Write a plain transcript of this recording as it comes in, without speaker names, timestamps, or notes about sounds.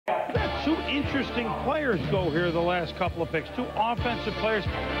two interesting players go here the last couple of picks. Two offensive players.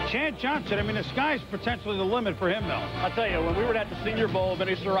 Chad Johnson, I mean, the sky's potentially the limit for him, Mel. I'll tell you, when we were at the Senior Bowl,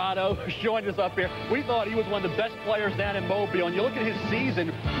 Vinny Serrato joined us up here. We thought he was one of the best players down in Mobile. And you look at his season,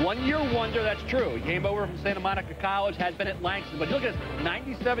 one-year wonder, that's true. He came over from Santa Monica College, has been at Langston. But you look at his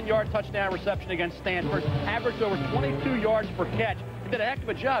 97-yard touchdown reception against Stanford, averaged over 22 yards per catch. Did a heck of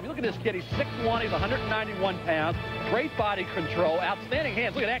a job. You look at this kid, he's 6'1", he's 191 pounds, great body control, outstanding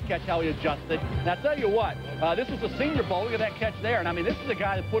hands. Look at that catch, how he adjusted. And I'll tell you what, this was the Senior Bowl. Look at that catch there. And I mean, this is a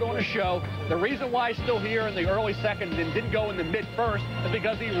guy that put on a show. The reason why he's still here in the early second and didn't go in the mid-first is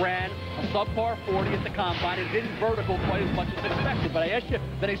because he ran a subpar 40 at the combine and didn't vertical quite as much as expected. But I asked you,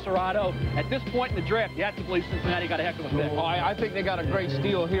 Vinny Serrato, at this point in the draft, you have to believe Cincinnati got a heck of a pick. I think they got a great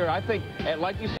steal here. I think, like you said,